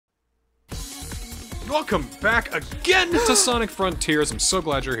welcome back again to Sonic Frontiers. I'm so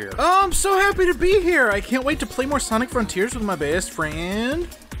glad you're here. Oh, I'm so happy to be here. I can't wait to play more Sonic Frontiers with my best friend.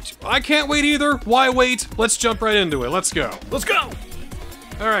 I can't wait either. Why wait? Let's jump right into it. Let's go. Let's go!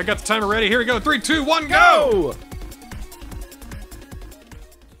 Alright, got the timer ready. Here we go. 3, 2, 1, go!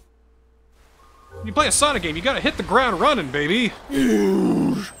 You play a Sonic game, you gotta hit the ground running, baby.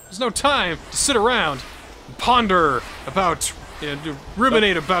 There's no time to sit around and ponder about,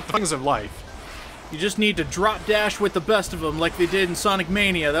 ruminate about the things of life. You just need to drop dash with the best of them like they did in Sonic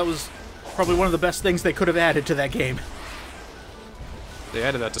Mania. That was probably one of the best things they could have added to that game. They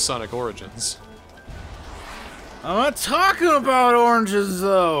added that to Sonic Origins. I'm not talking about oranges,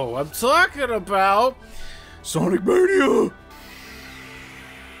 though. I'm talking about Sonic Mania.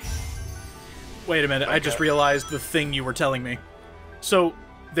 Wait a minute, okay. I just realized the thing you were telling me. So,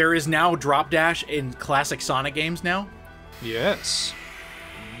 there is now drop dash in classic Sonic games now? Yes.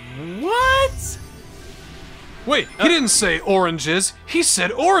 What? Wait, he didn't say oranges, he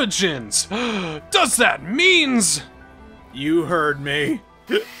said origins! Does that means... You heard me.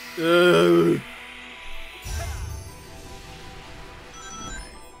 There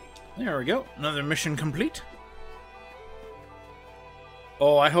we go, another mission complete.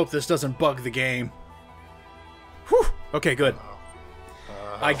 Oh, I hope this doesn't bug the game. Whew! Okay, good.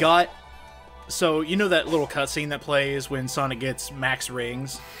 I got... So, you know that little cutscene that plays when Sonic gets max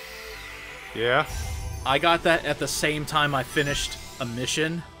rings? Yeah? I got that at the same time I finished a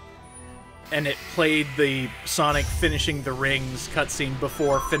mission. And it played the Sonic finishing the rings cutscene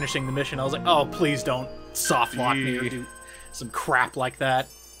before finishing the mission. I was like, oh, please don't soft lock me or do some crap like that.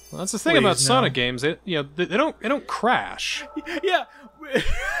 Well, that's the thing about Sonic games. They don't crash. Yeah,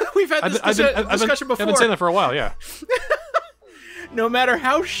 we've had this discussion before. I've been saying that for a while, yeah. No matter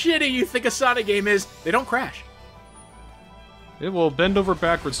how shitty you think a Sonic game is, they don't crash. It will bend over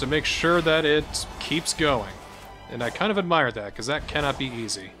backwards to make sure that it keeps going. And I kind of admire that, because that cannot be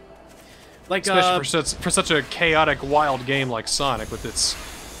easy. Like, especially for such a chaotic, wild game like Sonic, with its,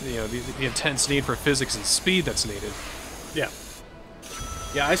 the intense need for physics and speed that's needed. Yeah.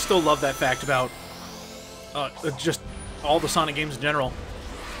 Yeah, I still love that fact about just all the Sonic games in general.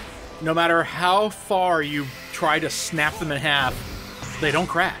 No matter how far you try to snap them in half, they don't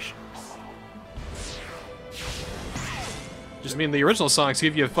crash. I mean, the original Sonics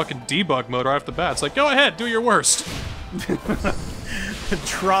give you a fucking debug mode right off the bat. It's like, go ahead, do your worst.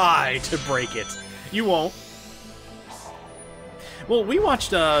 Try to break it. You won't. Well, we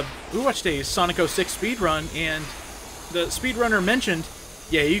watched a Sonic 06 speedrun, and the speedrunner mentioned,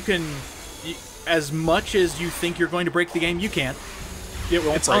 yeah, you can, as much as you think you're going to break the game, you can't. It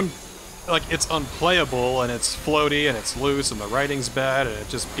won't break. It's unplayable, and it's floaty, and it's loose, and the writing's bad, and it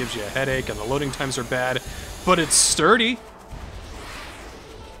just gives you a headache, and the loading times are bad, but it's sturdy.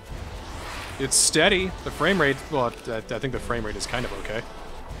 It's steady. The frame rate, well, I think the frame rate is kind of okay.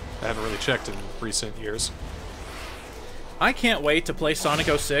 I haven't really checked in recent years. I can't wait to play Sonic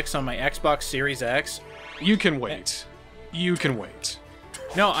 06 on my Xbox Series X. You can wait. You can wait.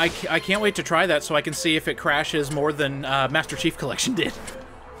 No, I can't wait to try that so I can see if it crashes more than Master Chief Collection did.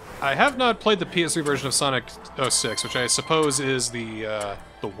 I have not played the PS3 version of Sonic 06, which I suppose is the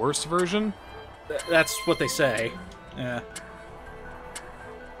worst version. That's what they say. Yeah.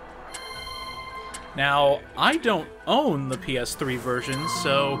 Now, I don't own the PS3 version,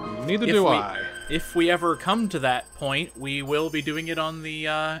 so... Neither do I. If we ever come to that point, we will be doing it on the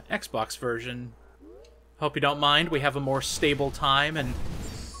Xbox version. Hope you don't mind. We have a more stable time and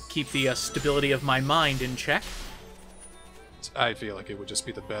keep the stability of my mind in check. I feel like it would just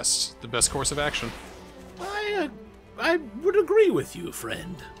be the best course of action. I would agree with you,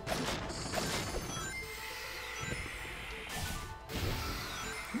 friend.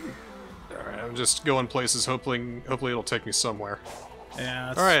 I'm just going places, hopefully it'll take me somewhere.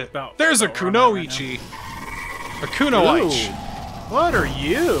 Yeah, alright, there's a Kunoichi! A Kunoichi! What are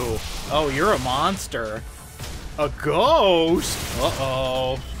you? Oh, you're a monster. A ghost?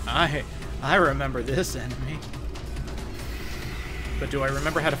 Uh-oh. I remember this enemy. But do I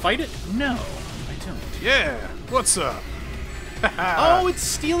remember how to fight it? No, I don't. Yeah, what's up? Oh, it's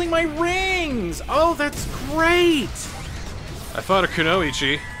stealing my rings! Oh, that's great! I fought a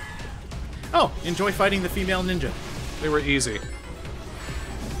Kunoichi. Oh, enjoy fighting the female ninja. They were easy.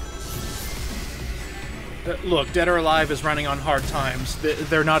 Look, Dead or Alive is running on hard times.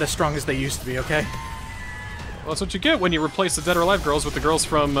 They're not as strong as they used to be, okay? Well, that's what you get when you replace the Dead or Alive girls with the girls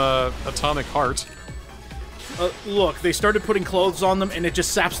from Atomic Heart. Look, they started putting clothes on them, and it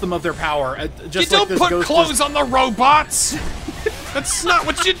just saps them of their power. Just you like don't put clothes on the robots! That's not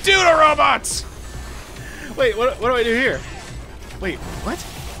what you do to robots! Wait, what do I do here? Wait, what?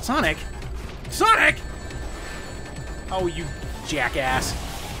 Sonic? Sonic! Oh, you jackass.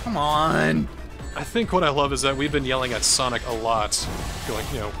 Come on. I think what I love is that we've been yelling at Sonic a lot, going,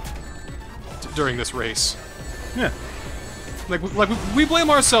 you know, during this race. Yeah. Like we blame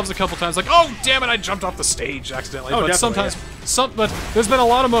ourselves a couple times, like, oh damn it, I jumped off the stage accidentally. Oh, but definitely, sometimes, but there's been a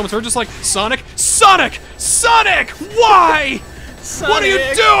lot of moments where we're just like, Sonic, Sonic, Sonic, why? Sonic, what are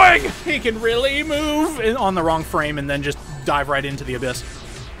you doing? He can really move on the wrong frame and then just dive right into the abyss.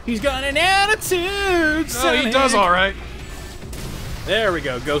 He's got an attitude. No, he does all right. There we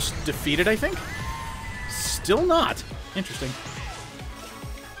go. Ghost defeated, I think. Still not. Interesting.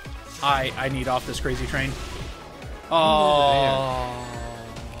 I need off this crazy train. Oh.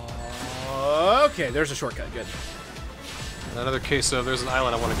 Okay, there's a shortcut. Good. Another case of there's an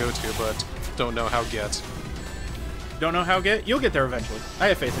island I want to go to, but don't know how get. Don't know how get? You'll get there eventually. I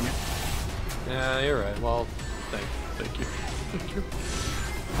have faith in you. Yeah, you're right. Well, thank you. Thank you.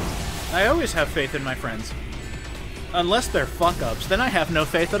 I always have faith in my friends. Unless they're fuck-ups, then I have no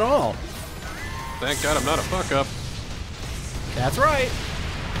faith at all. Thank God I'm not a fuck-up. That's right.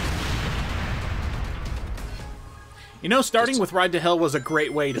 You know, starting with Ride to Hell was a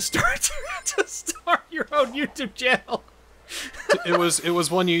great way to start your own YouTube channel. It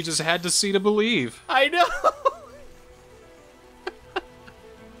was one you just had to see to believe. I know.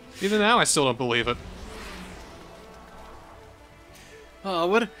 Even now, I still don't believe it. Oh,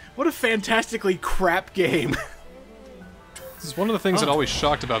 what a fantastically crap game. This is one of the things that always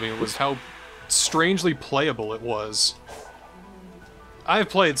shocked about me was how strangely playable it was. I've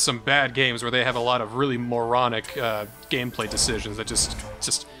played some bad games where they have a lot of really moronic gameplay decisions that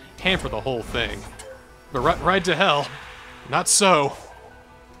just hamper the whole thing. But Ride to Hell, not so.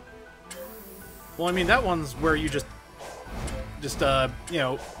 Well, I mean, that one's where you just you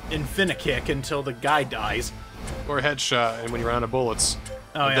know, infinikick until the guy dies. Or a headshot, and when you're out of bullets.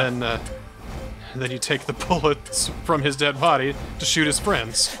 Oh, yeah. Then you take the bullets from his dead body to shoot his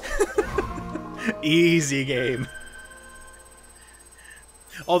friends. Easy game.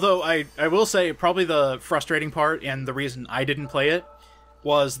 Although, I will say, probably the frustrating part, and the reason I didn't play it,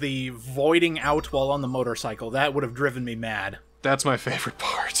 was the voiding out while on the motorcycle. That would have driven me mad. That's my favorite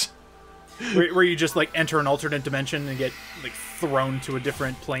part. Where you just, like, enter an alternate dimension and get, like, thrown to a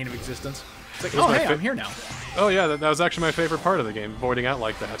different plane of existence. It's like, oh, hey, I'm here now. Oh, yeah, that was actually my favorite part of the game, voiding out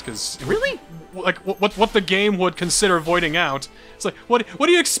like that, because... Really? Like, what the game would consider voiding out. It's like, what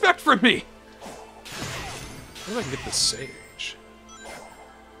do you expect from me? Where do I can get the sage?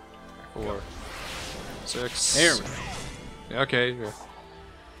 4, 6... There we go. Yeah, okay, yeah.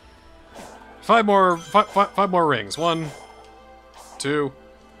 Five more rings. 1, 2,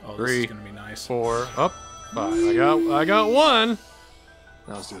 Oh, 3, this is gonna be nice. 4, up, 5. I got 1.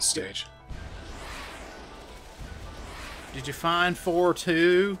 Now let's do the stage. Did you find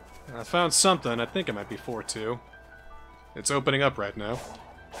 4-2? I found something. I think it might be 4-2. It's opening up right now.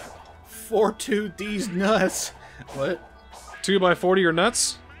 4-2 these nuts. What? 2 by 40 your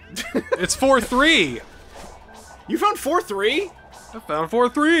nuts? It's 4-3. You found 4-3? I found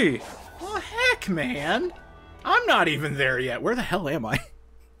 4-3. Well, heck, man. I'm not even there yet. Where the hell am I?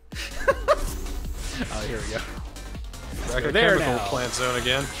 Oh, here we go. Back at there chemical now. plant zone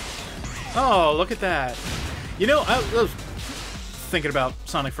again. Oh, look at that. You know, I was thinking about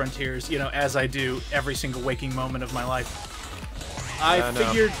Sonic Frontiers, you know, as I do every single waking moment of my life. I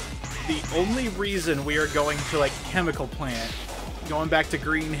figured the only reason we are going to, like, chemical plant, going back to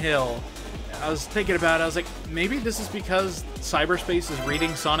Green Hill, I was thinking about it, I was like, maybe this is because cyberspace is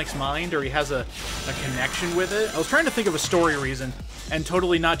reading Sonic's mind, or he has a connection with it. I was trying to think of a story reason, and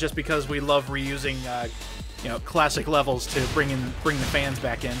totally not just because we love reusing, you know, classic levels to bring the fans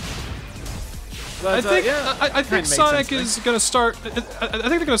back in. But, I think Sonic is going to start... I think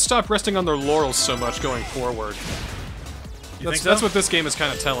they're going to stop resting on their laurels so much going forward. That's what this game is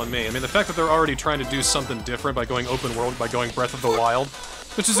kind of telling me. I mean, the fact that they're already trying to do something different by going open world, by going Breath of the Wild,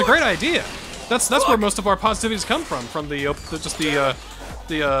 which is a great idea. That's where most of our positivities come from the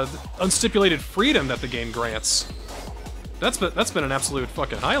unstipulated freedom that the game grants. That's been an absolute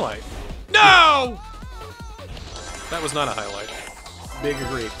fucking highlight. No! That was not a highlight. Big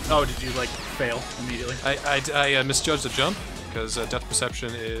agree. Oh, did you, like, fail immediately? I misjudged the jump, because depth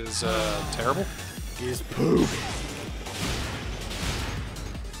perception is terrible. Is poop.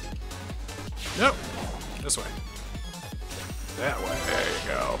 Nope. This way. That way. There you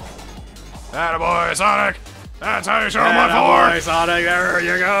go. Attaboy, Sonic! That's how you show my force! Sonic, there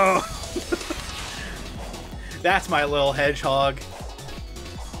you go! That's my little hedgehog.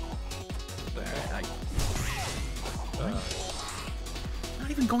 There. Not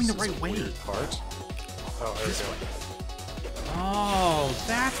even going the right way. Part. Oh, there we go. Oh,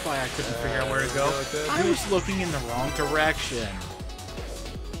 that's why I couldn't figure out where to go. I was looking in the wrong direction.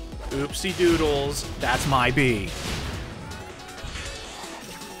 Oopsie doodles. That's my B.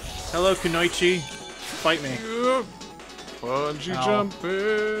 Hello, Kunoichi. Fight me. Bungee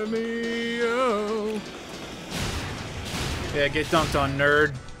jumping, yo. Yeah, get dunked on,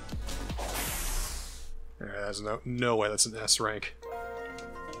 nerd. There's no way that's an S rank.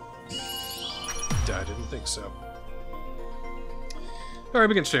 I didn't think so. Alright,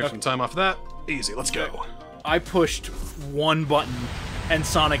 we can shave some time off of that. Easy, let's go. I pushed one button, and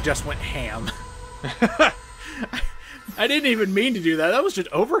Sonic just went ham. I didn't even mean to do that. That was just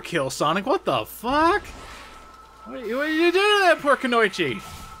overkill, Sonic. What the fuck? What are you doing to that poor Kunoichi?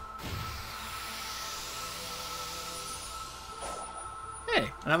 Hey,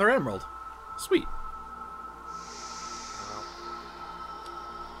 another emerald. Sweet.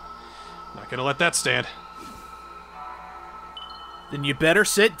 Not gonna let that stand. Then you better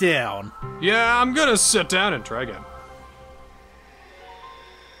sit down. Yeah, I'm gonna sit down and try again.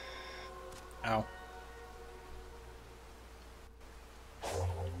 Ow.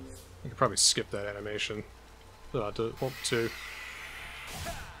 I could probably skip that animation. Two.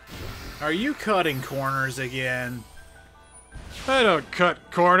 Are you cutting corners again? I don't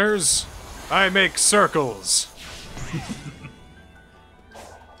cut corners. I make circles.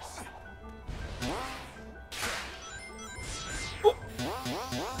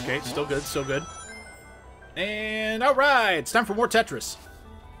 Okay, still good, still good. And alright, it's time for more Tetris.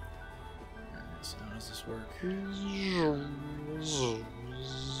 So how does this work?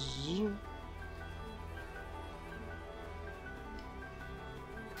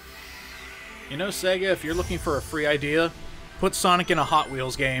 You know, Sega, if you're looking for a free idea, put Sonic in a Hot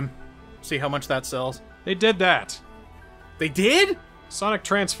Wheels game. See how much that sells. They did that. They did? Sonic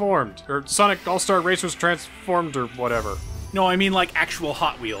transformed. Or Sonic All-Star Racers transformed or whatever. No, I mean like actual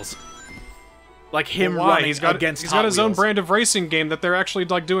Hot Wheels. Like him Well, why? running He's got against He's Hot got his own Wheels. brand of racing game that they're actually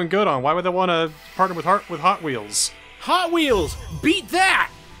like doing good on. Why would they want to partner with Hot Wheels? Hot Wheels! Beat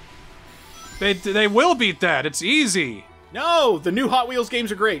that! They will beat that. It's easy. No! The new Hot Wheels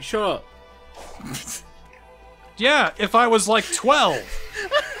games are great. Shut up. Yeah, if I was like 12.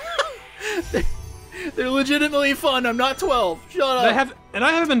 They're legitimately fun. I'm not 12. Shut up. I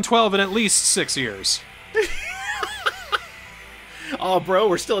haven't been 12 in at least 6 years. Oh, bro,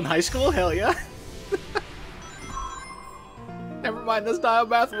 we're still in high school? Hell yeah. Never mind, that's not how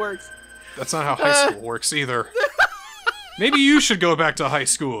math works. That's not how high school works either. Maybe you should go back to high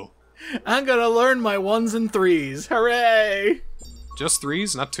school. I'm gonna learn my 1s and 3s. Hooray! Just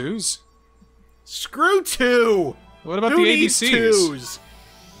 3s, not 2s? Screw 2! What about Who the needs ABCs? 2s?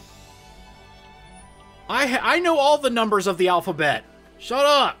 I know all the numbers of the alphabet. Shut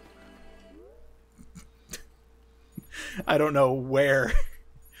up! I don't know where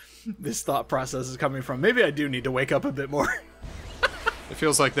this thought process is coming from. Maybe I do need to wake up a bit more. It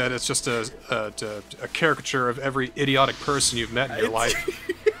feels like that it's just a caricature of every idiotic person you've met in your life.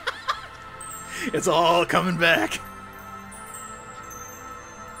 It's all coming back.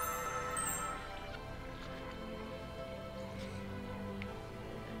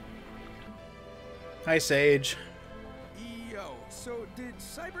 Hi, Sage. Yo, so did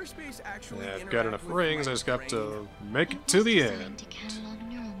cyberspace actually Yeah, I've interact got enough with rings, my I just got brain? to make it to the end. To catalog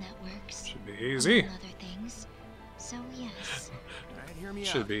neural networks, Should be easy. among other things. So yes. Alright, hear me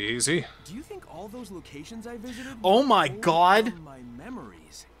Should out. be easy. Do you think all those locations I visited Oh were my all God. from my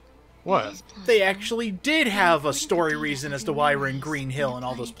memories? What? They actually did have a story reason as to why we're in Green Hill and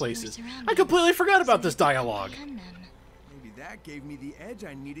all those places. I completely forgot about this dialogue. Maybe that gave me the edge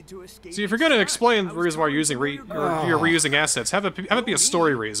I needed to escape. See, if you're gonna explain the reason why you're using you're reusing assets, have it be a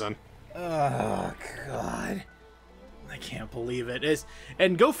story reason. Oh, God. I can't believe it.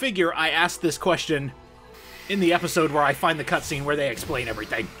 And go figure, I asked this question in the episode where I find the cutscene where they explain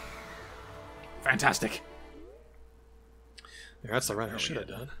everything. Fantastic. Yeah, that's the run I should have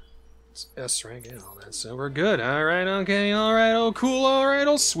done. It's S rank and all that, so we're good. Alright, okay, alright, oh cool, alright,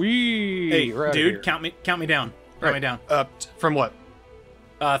 oh sweet. Hey, We're outta dude, here. count me down. Count me down. From what?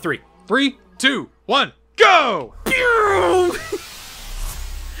 3. 3, 2, 1, go!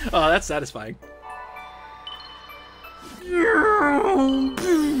 Oh, that's satisfying.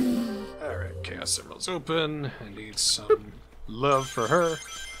 Alright, Chaos Emerald's open. I need some love for her.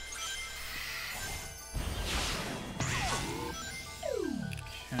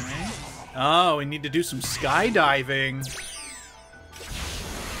 Okay. Oh, we need to do some skydiving.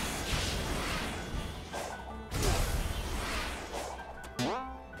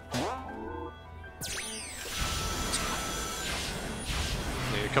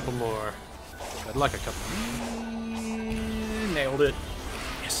 Need a couple more. I'd like a couple more. Nailed it.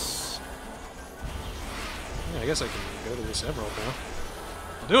 Yes. Yeah, I guess I can go to this emerald now.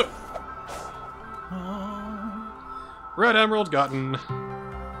 I'll do it! Red emerald gotten.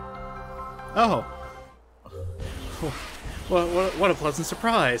 Oh. What a pleasant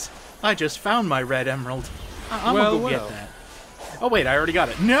surprise. I just found my red emerald. I'm gonna go get that. Oh wait, I already got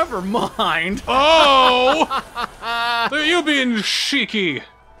it. Never mind. Oh! Are you being cheeky?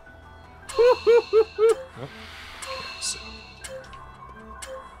 Oh.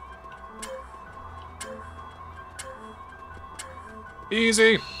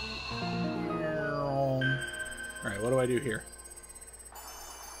 Easy. Alright, what do I do here?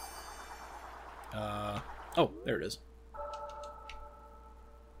 Oh, there it is.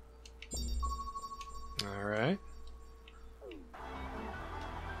 Alright.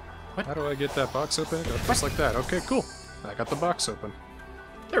 What? How do I get that box open? Oh, just like that. Okay, cool. I got the box open.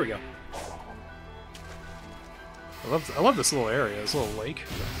 There we go. I love this little area, this little lake.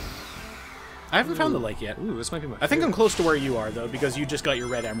 I haven't found the lake yet. Ooh, this might be my I think I'm favorite. close to where you are, though, because you just got your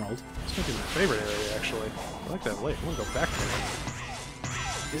red emerald. This might be my favorite area, actually. I like that lake. I want to go back there.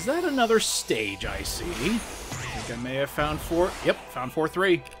 Is that another stage I see? I think I may have found 4... Yep, found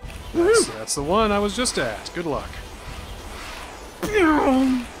 4-3. That's the one I was just at. Good luck.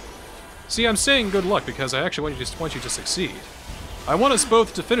 See, I'm saying good luck because I actually want you to succeed. I want us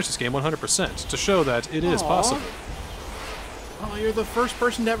both to finish this game 100% to show that it is possible. Oh, you're the first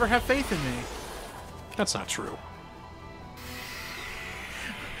person to ever have faith in me. That's not true.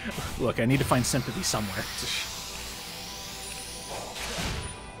 Look, I need to find sympathy somewhere.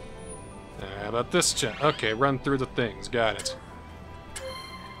 How about this, chat? Okay, run through the things. Got it.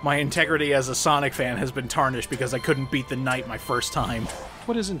 My integrity as a Sonic fan has been tarnished because I couldn't beat the knight my first time.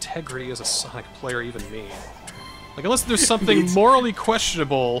 What does integrity as a Sonic player even mean? Like, unless there's something morally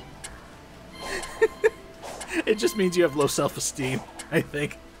questionable... It just means you have low self-esteem, I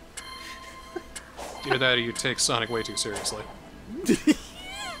think. Either that or you take Sonic way too seriously.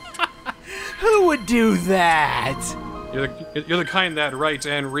 Who would do that? You're the kind that write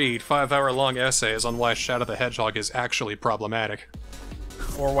and read 5-hour-long essays on why Shadow the Hedgehog is actually problematic.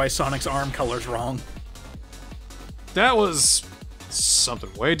 Or why Sonic's arm color's wrong. That was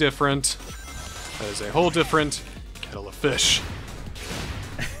something way different. That is a whole different kettle of fish.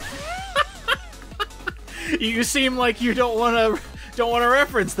 You seem like you don't want to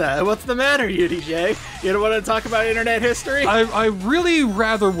reference that. What's the matter, UDJ? You don't want to talk about internet history? I really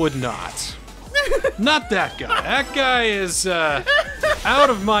rather would not. Not that guy. That guy is out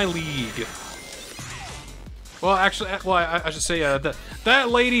of my league. Well, actually, I should say that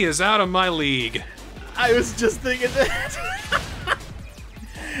lady is out of my league. I was just thinking that.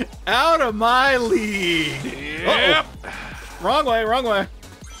 Out of my league. Yep. Wrong way, wrong way.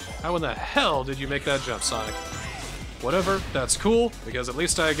 How in the hell did you make that jump, Sonic? Whatever, that's cool, because at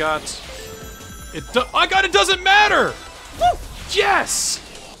least I got... I got it doesn't matter! Woo! Yes!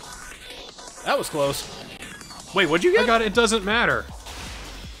 That was close. Wait, what'd you get? I got it doesn't matter.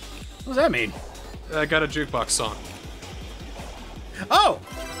 What does that mean? I got a jukebox song. Oh!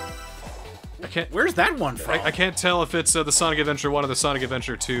 I can't... Where's that one from? I can't tell if it's the Sonic Adventure 1 or the Sonic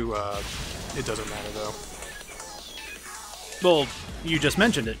Adventure 2. It doesn't matter, though. Well, you just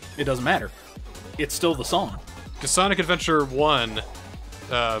mentioned it. It doesn't matter. It's still the song. Because Sonic Adventure 1,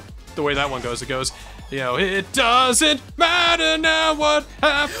 the way that one goes, it goes, you know, it doesn't matter now what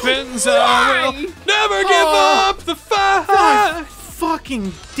happens, I will never give up the fight!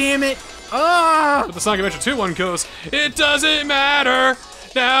 Fucking damn it! Ah! But the Sonic Adventure 2 one goes, it doesn't matter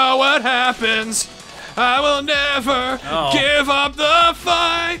now what happens, I will never give up the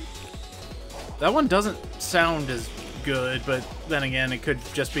fight! That one doesn't sound as good, but then again, it could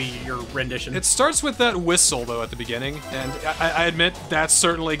just be your rendition. It starts with that whistle, though, at the beginning, and I admit that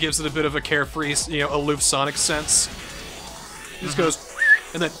certainly gives it a bit of a carefree, you know, aloof Sonic sense. It just goes,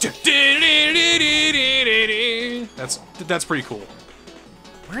 and then that's pretty cool.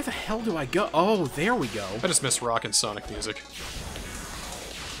 Where the hell do I go? Oh, there we go. I just miss rock and Sonic music.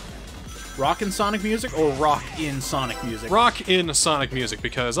 Rock in Sonic music or rock in Sonic music? Rock in Sonic music,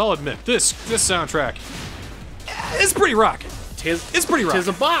 because I'll admit, this soundtrack is pretty rockin'. It's pretty rockin'. Tis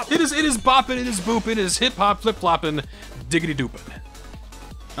a bop. It is boppin', it is boopin', it is hip-hop, flip-floppin', diggity-doopin'.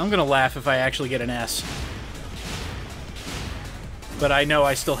 I'm gonna laugh if I actually get an S. But I know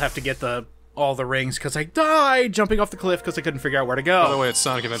I still have to get all the rings, because I died jumping off the cliff because I couldn't figure out where to go. By the way, it's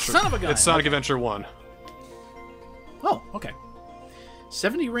Sonic Adventure. Son of a gun. It's Sonic Adventure 1. Oh, okay.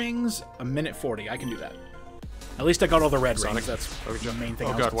 70 rings, a minute 40. I can do that. At least I got all the red rings. That's the main thing.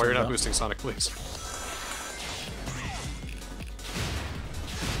 Oh god, why are you not boosting Sonic, please?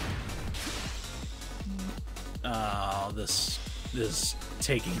 Oh, this is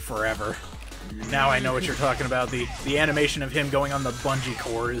taking forever. Now I know what you're talking about. The animation of him going on the bungee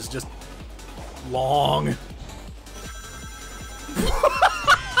cord is just long.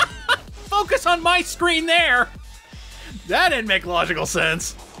 Focus on my screen there! That didn't make logical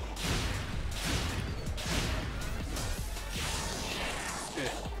sense.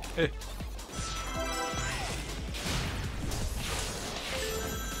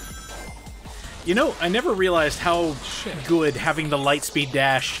 You know, I never realized how good having the lightspeed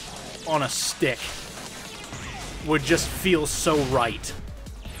dash on a stick would just feel so right.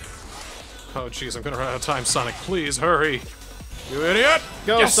 Oh, jeez, I'm gonna run out of time, Sonic. Please, hurry. You idiot!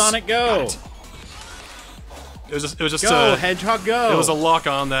 Go, Yes! Sonic, go! It was just Go, Hedgehog, go! It was a lock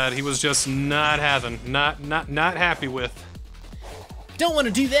on that he was just not having, not happy with. Don't want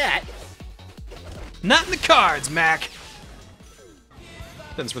to do that! Not in the cards, Mac!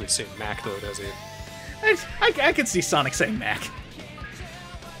 Doesn't really say Mac, though, does he? I could see Sonic saying Mac.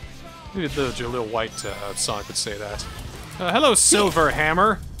 Maybe the little white Sonic would say that. Hello, Silver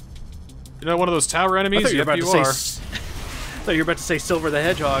Hammer! You know, one of those tower enemies? Yep, you are. I thought you were about to say Silver the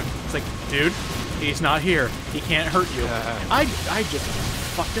Hedgehog. It's like, dude, he's not here. He can't hurt you. I just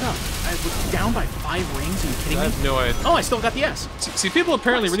fucked it up. I was down by 5 rings. Are you kidding me? I have no idea. Oh, I still got the S. See, people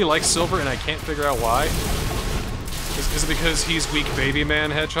apparently really like Silver, and I can't figure out why. Is it because he's weak baby man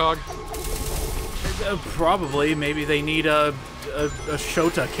Hedgehog? Probably. Maybe they need a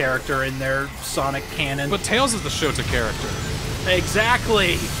Shota character in their Sonic canon. But Tails is the Shota character.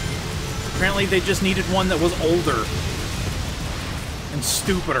 Exactly. Apparently they just needed one that was older. And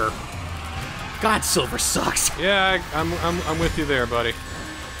stupider. God, Silver sucks. Yeah, I'm with you there, buddy.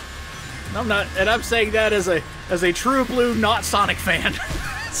 I'm not, and I'm saying that as a true blue, not Sonic fan.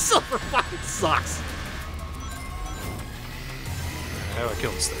 Silver fucking sucks. How do I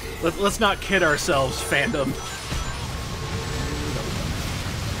kill this thing? Let's not kid ourselves, fandom.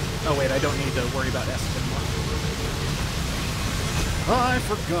 Oh wait, I don't need to worry about S anymore. I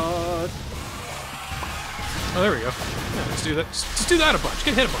forgot. Oh, there we go. Yeah, let's do that. Just do that a bunch.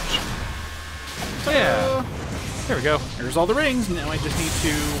 Get hit a bunch. So yeah. There we go. Here's all the rings. Now I just need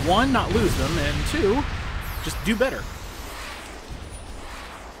to, 1, not lose them, and 2, just do better.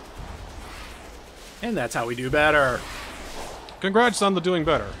 And that's how we do better. Congrats on the doing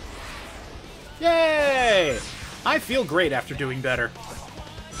better. Yay! I feel great after doing better.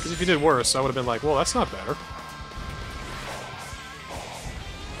 Because if you did worse, I would have been like, well, that's not better.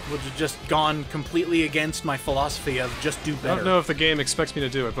 Would have just gone completely against my philosophy of just do better. I don't know if the game expects me to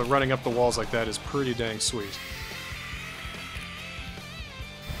do it, but running up the walls like that is pretty dang sweet.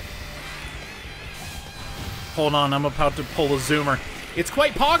 Hold on, I'm about to pull a zoomer. It's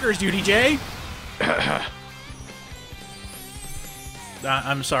quite poggers, UDJ!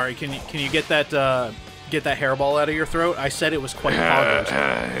 I'm sorry, can you get that hairball out of your throat? I said it was quite poggers.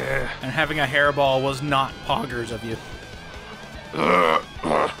 And having a hairball was not poggers of you.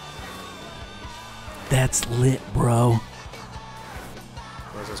 That's lit, bro.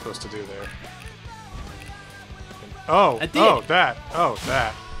 What was I supposed to do there? Oh, that.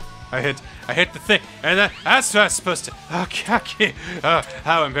 I hit the thing, and that's what I was supposed to. Okay.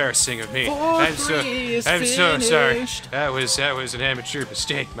 How embarrassing of me. I'm so sorry. That was an amateur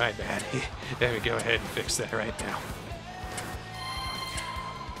mistake, my bad. Let me go ahead and fix that right now.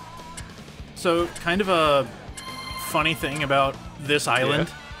 So, kind of a funny thing about this island.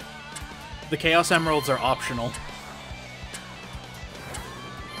 Yeah. The Chaos Emeralds are optional.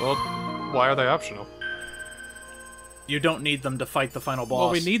 Well, why are they optional? You don't need them to fight the final boss.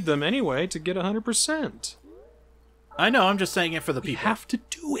 Well, we need them anyway to get 100%. I know, I'm just saying it for the people. We have to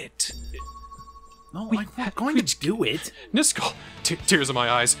do it. No, I'm not going to do it. Niskel, tears in my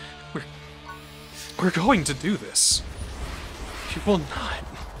eyes. We're going to do this. You will not.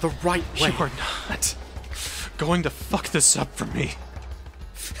 The right way. You are not going to fuck this up for me.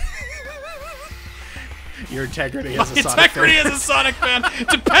 Your integrity as a My Sonic fan. integrity as a Sonic fan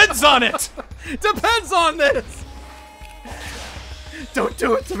depends on it. Depends on this. Don't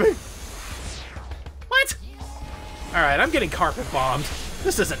do it to me. What? All right, I'm getting carpet bombed.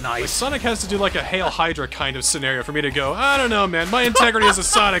 This isn't nice. Sonic has to do like a Hail Hydra kind of scenario for me to go, I don't know, man. My integrity as a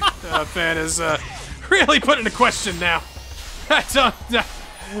Sonic fan is really put into question now.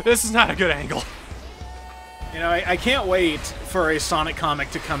 This is not a good angle. You know, I can't wait for a Sonic comic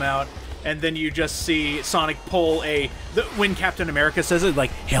to come out, and then you just see Sonic pull when Captain America says it,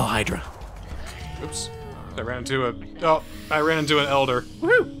 like, Hail Hydra. Oops. I ran into an elder.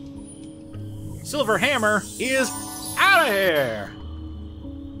 Woohoo! Silver Hammer is out of here!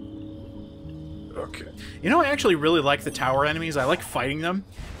 Okay. You know, I actually really like the tower enemies. I like fighting them.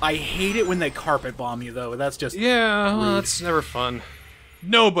 I hate it when they carpet bomb you, though. That's just Yeah, well, rude. that's never fun.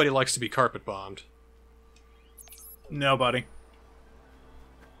 Nobody likes to be carpet bombed. Nobody.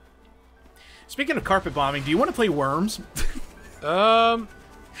 Speaking of carpet bombing, do you want to play Worms?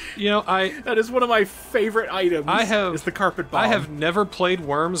 You know, That is one of my favorite items. Is the carpet bomb. I have never played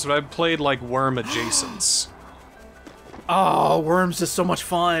Worms, but I've played like Worm adjacents. Oh, Worms is so much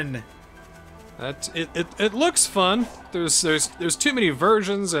fun. It looks fun. There's too many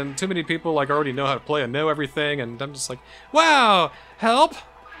versions and too many people like already know how to play and know everything, and I'm just like, wow, help.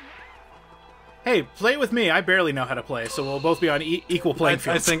 Hey, play with me. I barely know how to play, so we'll both be on equal playing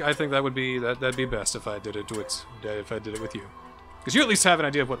fields. I think that would be that'd be best if I did it with you, because you at least have an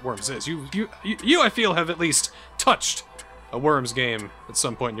idea of what Worms is. You I feel have at least touched a Worms game at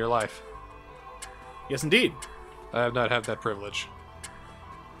some point in your life. Yes, indeed. I have not had that privilege.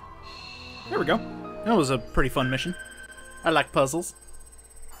 There we go. That was a pretty fun mission. I like puzzles.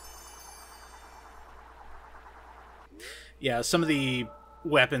 Yeah, some of the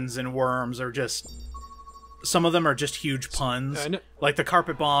weapons in Worms are just... Some of them are just huge puns. Like the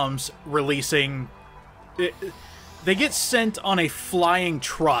carpet bombs releasing... They get sent on a flying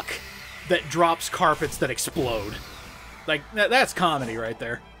truck that drops carpets that explode. Like, that's comedy right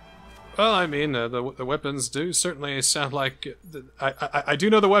there. Well, I mean, the weapons do certainly sound like... I do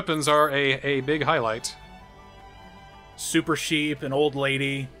know the weapons are a big highlight. Super Sheep, an old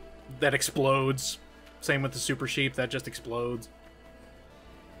lady that explodes. Same with the Super Sheep, that just explodes.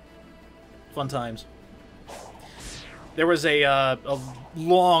 Fun times. There was a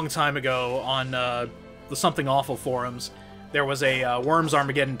long time ago on the Something Awful forums, there was a Worms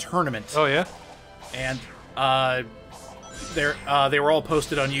Armageddon tournament. Oh, yeah? And they were all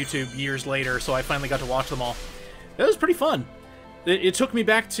posted on YouTube years later, so I finally got to watch them all. It was pretty fun. It took me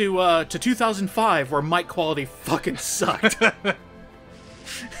back to 2005, where mic quality fucking sucked.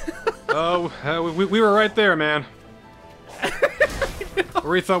 Oh, we were right there, man.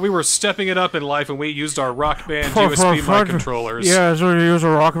 We thought we were stepping it up in life, and we used our Rock Band USB mic controllers. Yeah, so you use a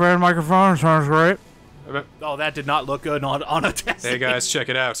Rock Band microphone. Sounds great. Oh, that did not look good on a test. Hey guys, check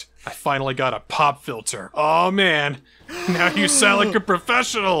it out. I finally got a pop filter. Oh man, now you sound like a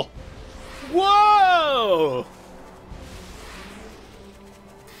professional. Whoa!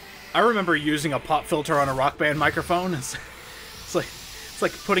 I remember using a pop filter on a Rock Band microphone. It's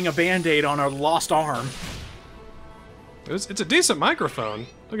like putting a Band-Aid on a lost arm. It's a decent microphone.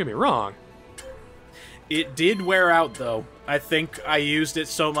 Don't get me wrong. It did wear out, though. I think I used it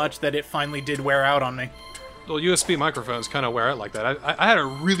so much that it finally did wear out on me. Well, USB microphones kind of wear out like that. I had a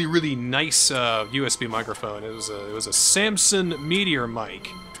really, really nice USB microphone. It was a Samson Meteor mic.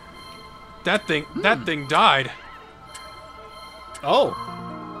 That thing died. Oh.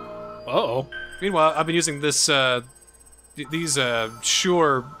 Uh-oh. Meanwhile, I've been using these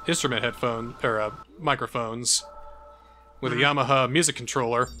Shure instrument headphone or microphones with a Yamaha music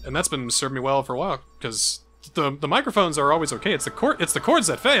controller, and that's been serving me well for a while because the microphones are always okay. It's the cords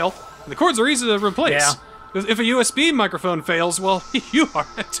that fail, and the cords are easy to replace. Yeah. If a USB microphone fails, well, you are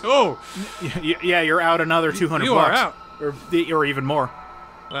Yeah, you're out another 200 you bucks. are out. Or even more.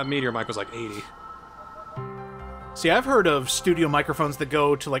 That Meteor mic was like 80. See, I've heard of studio microphones that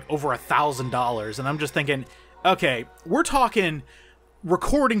go to like over $1,000, and I'm just thinking, okay, we're talking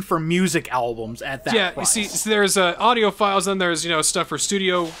recording for music albums at that price. You see, there's audio files, then there's stuff for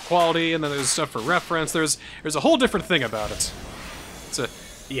studio quality, and then there's stuff for reference. There's a whole different thing about it.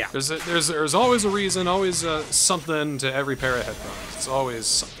 Yeah. There's always a reason, always something to every pair of headphones. It's always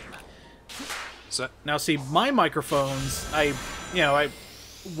something. So now, see, my microphones,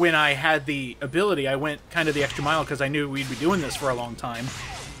 when I had the ability, I went kind of the extra mile because I knew we'd be doing this for a long time.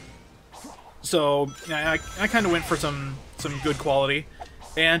 So I kind of went for some good quality,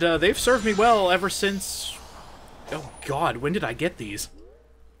 and they've served me well ever since. Oh God, when did I get these?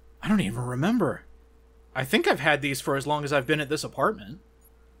 I don't even remember. I think I've had these for as long as I've been at this apartment.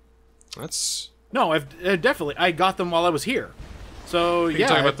 No, I've definitely. I got them while I was here. So you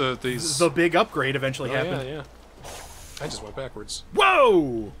talking about the big upgrade eventually happened. Yeah. I just went backwards.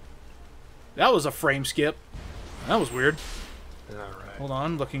 Whoa! That was a frame skip. That was weird. All right. Hold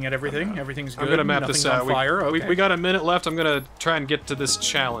on, looking at everything. Everything's good. I'm gonna map this out. On fire. Okay. We got a minute left. I'm gonna try and get to this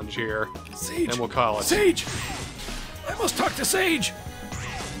challenge here, Sage, and we'll call it. Sage, I must talk to Sage.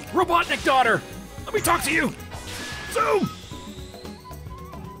 Robotnik daughter, let me talk to you. Zoom.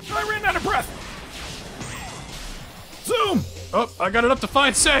 I ran out of breath. Zoom. Oh, I got it up to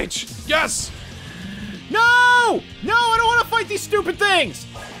find Sage. Yes. No! No, I don't want to fight these stupid things.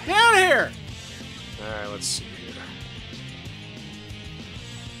 Get out of here. All right, let's see here.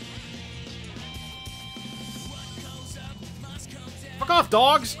 Fuck off,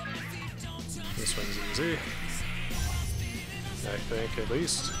 dogs! This one's easy. I think, at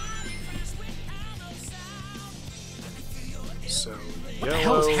least. So, What the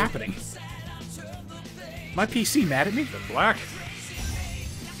hell is happening? My PC mad at me? Then black.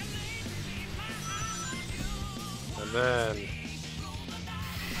 And then...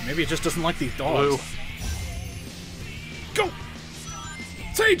 Maybe it just doesn't like these dogs. blue. Go!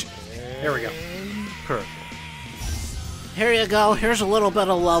 Sage! There we go. Purple. Here you go. Here's a little bit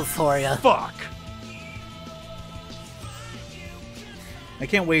of love for you. Fuck! I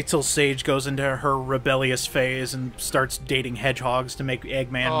can't wait till Sage goes into her rebellious phase and starts dating hedgehogs to make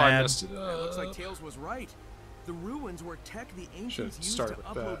Eggman Oh, I mad. missed it. Looks like Tails was right. The ruins were tech the ancients used to started with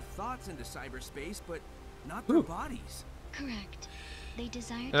upload that. thoughts into cyberspace, but not their bodies. Correct. They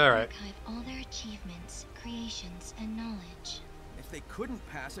desire All to right. archive all their achievements, creations, and knowledge. If they couldn't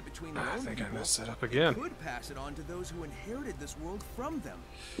pass it between their I own think I people, messed it up they again. could pass it on to those who inherited this world from them.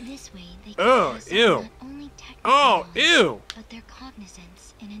 This way, they can Oh, pass on ew. not only technical Oh, knowledge, ew! but their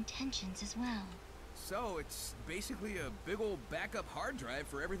cognizance and intentions as well. So it's basically a big old backup hard drive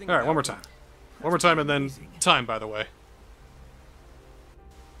for everything. Alright, one more about time. them. One more time and then Amazing. time, by the way.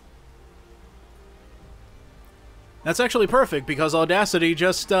 That's actually perfect because Audacity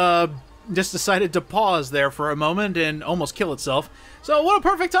just decided to pause there for a moment and almost kill itself. So what a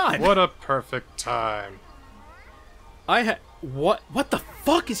perfect time! What a perfect time. What the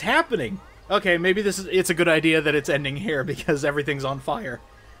fuck is happening? Okay, maybe it's a good idea that it's ending here because everything's on fire.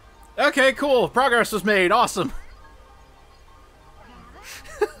 Okay, cool. Progress was made. Awesome.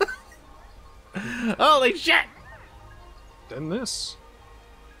 Holy shit! Then this.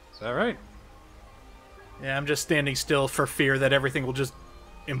 Is that right? Yeah, I'm just standing still for fear that everything will just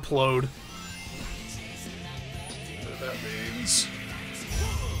implode. What that means.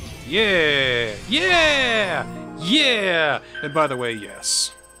 Yeah! Yeah! Yeah! And by the way,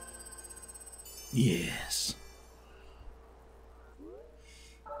 yes. Yes.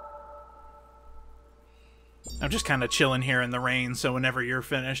 I'm just kind of chilling here in the rain, so whenever you're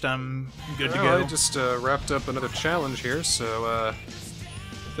finished, I'm good to Well, go. I just wrapped up another challenge here, so I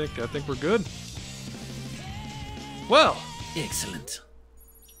think we're good. Well, Excellent.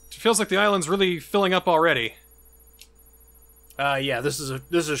 it feels like the island's really filling up already. Yeah, this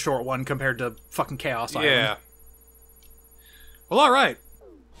is a short one compared to fucking Chaos Island. Yeah. Well, all right.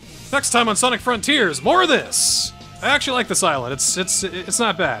 Next time on Sonic Frontiers, more of this. I actually like this island. It's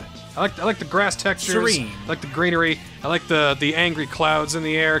not bad. I like the grass textures. Serene. I like the greenery. I like the angry clouds in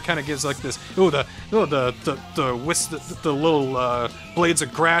the air. Kind of gives like this. The little blades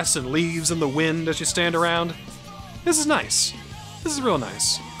of grass and leaves in the wind as you stand around. This is nice. This is real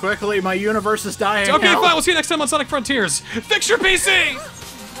nice. Quickly, my universe is dying. Okay, now. fine. We'll see you next time on Sonic Frontiers. Fix your PC.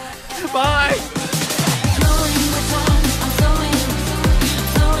 Bye.